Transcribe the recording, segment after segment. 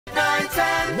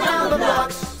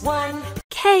Numberblocks. 1.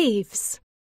 Caves.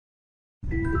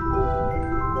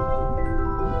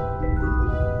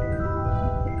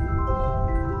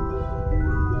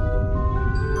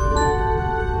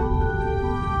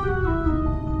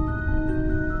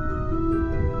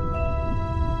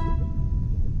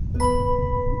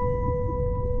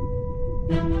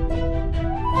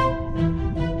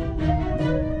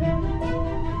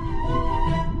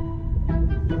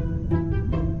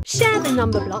 Share the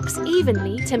number blocks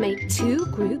evenly to make 2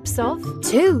 groups of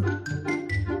 2. 1,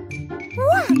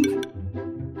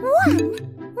 1,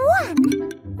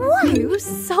 1, 1. You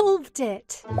solved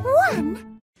it.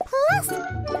 1 plus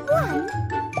 1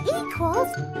 equals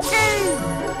 2.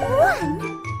 1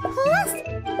 plus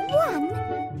 1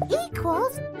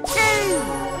 equals 2.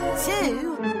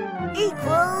 2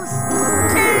 equals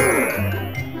 2.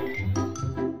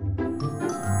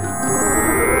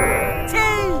 2.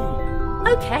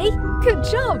 Okay, good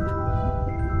job.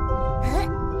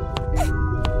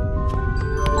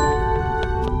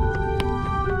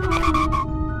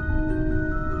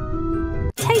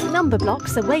 Take number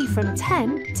blocks away from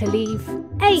 10 to leave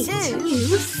 8. 2.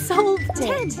 You solved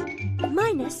it. 10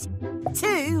 minus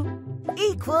 2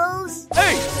 equals 8.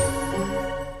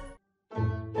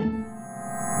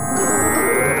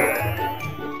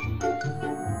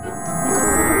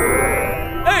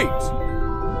 8.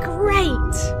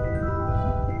 Great.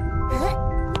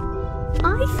 I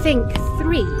think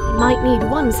 3 might need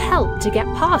 1's help to get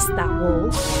past that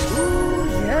wall.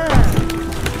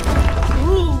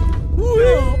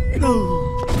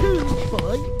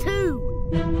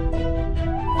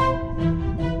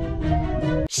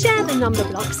 Share the number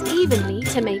blocks evenly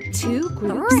to make 2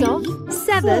 groups of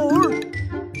 7. 4,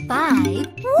 5,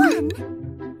 1,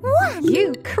 1.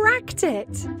 You cracked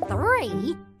it.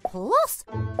 3 plus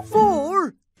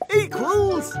 4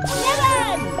 equals 7.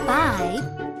 5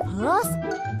 plus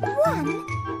 1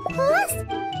 plus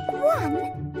 1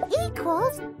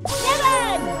 equals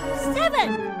 7. 7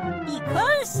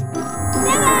 equals 7.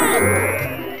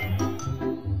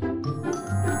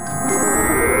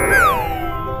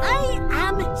 I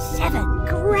am 7.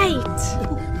 Great.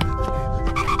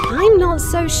 I'm not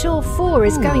so sure 4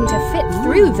 is going to fit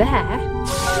through there.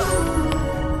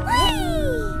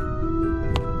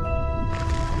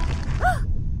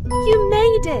 You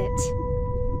made it.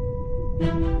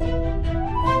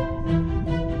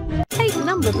 Take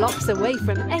number blocks away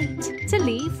from 8 to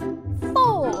leave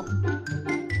 4.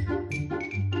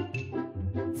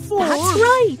 4. That's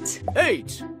right.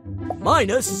 8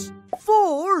 minus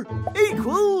 4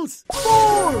 equals 4.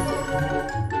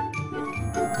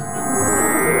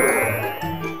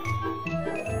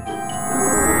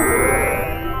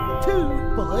 2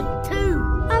 by 2.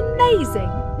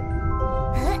 Amazing.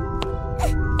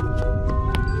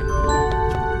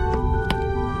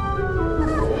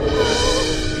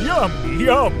 Yum,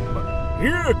 yum!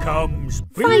 Here comes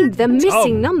Big Find the missing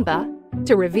Tum. number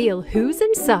to reveal who's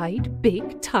inside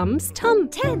Big Tum's tum.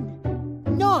 10,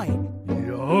 9.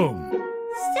 Yum!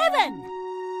 7.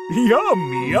 Yum,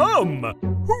 yum!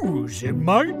 Who's in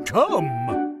my tum?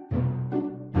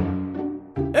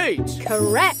 8.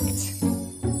 Correct.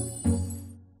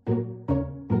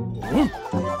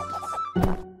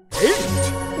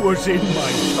 8 was in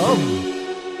my tum.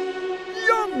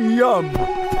 Yum, yum!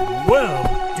 Well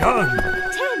done!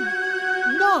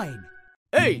 10, 9.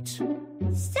 8.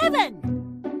 7.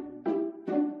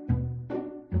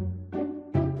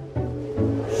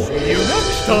 See you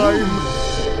next time!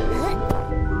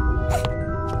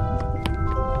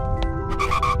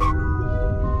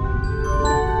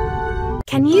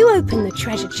 Can you open the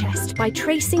treasure chest by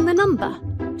tracing the number?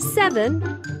 7.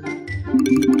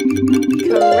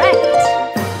 Correct.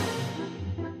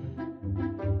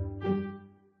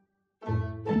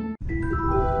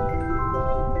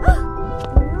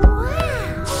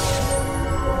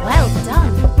 Well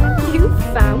done. You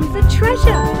found the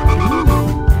treasure.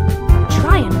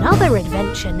 Try another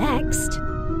adventure next.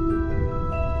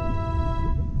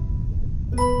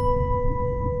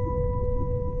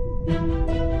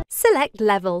 Select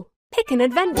level. Pick an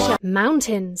adventure.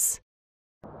 Mountains.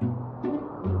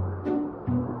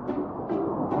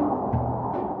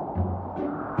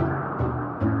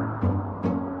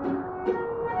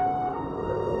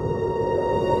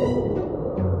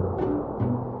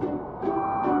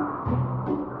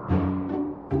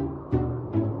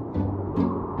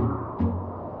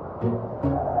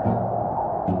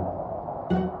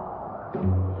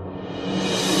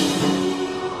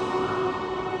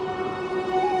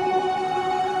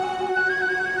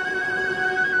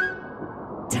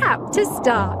 Tap to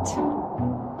start.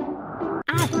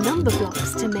 Add number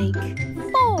blocks to make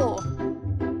 4.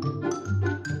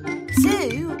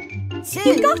 2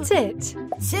 You got it!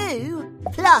 2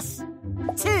 plus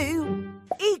 2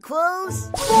 equals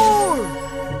 4.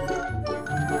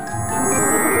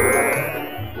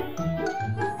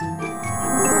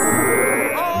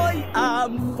 I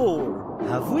am 4.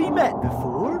 Have we met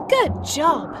before? Good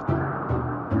job!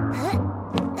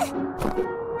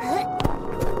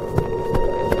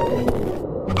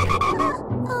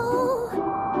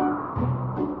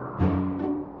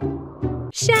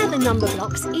 Share the number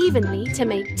blocks evenly to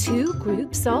make 2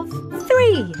 groups of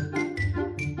 3.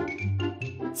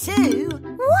 2,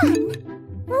 1,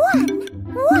 1,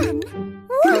 1,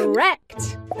 1.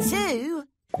 Correct! 2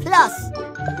 plus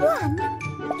 1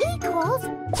 equals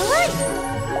 3.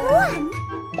 1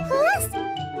 plus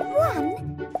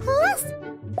 1 plus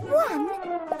 1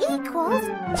 equals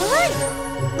 3.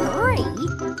 3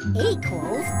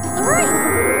 equals 3.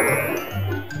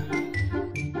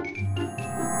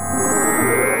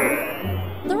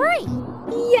 3.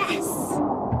 Yes!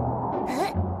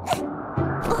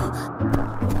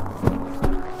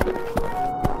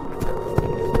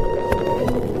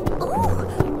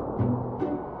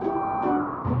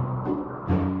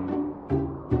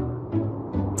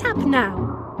 Tap now.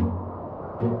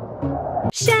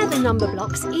 Share the number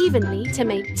blocks evenly to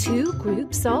make 2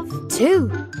 groups of 2.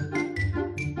 1,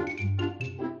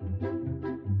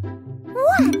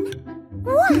 1,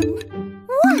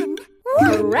 1, 1.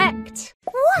 Correct!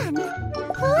 1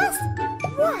 plus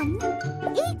 1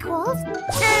 equals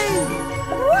 2.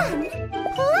 1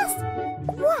 plus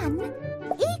 1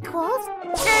 equals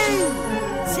 2.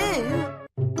 2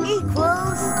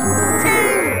 equals 2.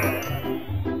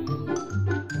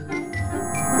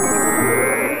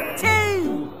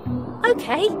 2.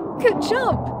 Okay, good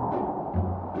job!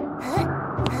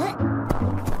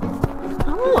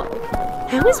 Oh,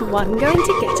 how is 1 going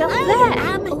to get up I there?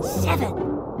 am 7.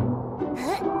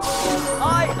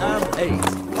 I am 8.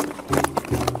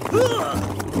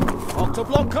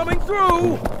 Octoblock coming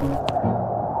through!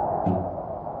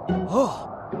 Oh,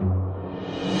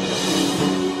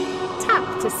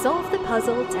 Tap to solve the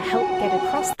puzzle to help get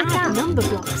across the gap. Number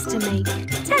blocks to make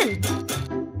 10.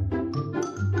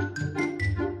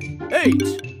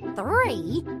 8. 3,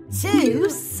 You 2,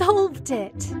 solved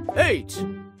it! 8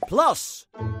 plus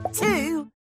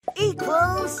 2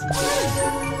 equals 10.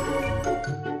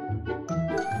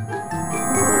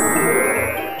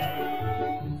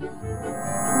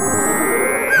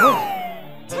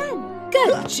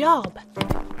 Good job!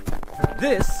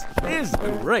 this is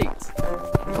great.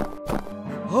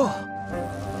 Oh,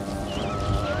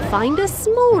 Find a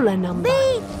smaller number.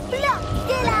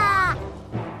 Blockzilla!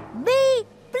 Be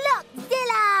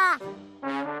Blockzilla!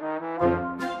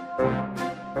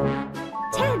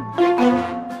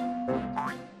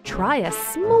 10. Try a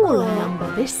smaller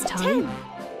number this 10 time.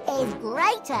 is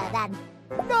greater than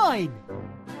 9.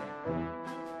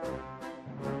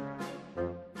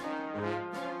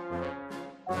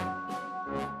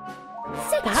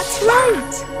 That's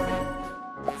right!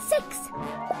 6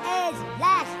 is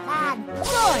less than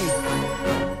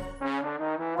 9.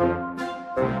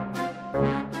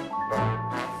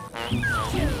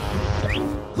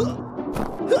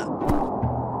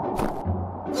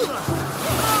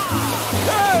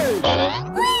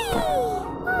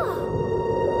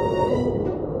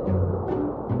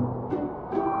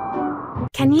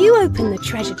 Can you open the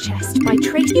treasure chest by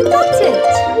trading? You got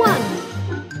it! 1.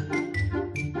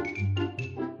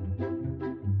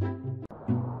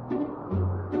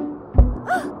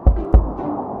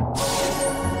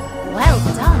 Well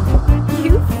done!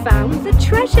 You found the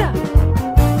treasure!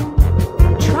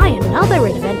 Try another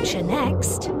adventure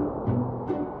next.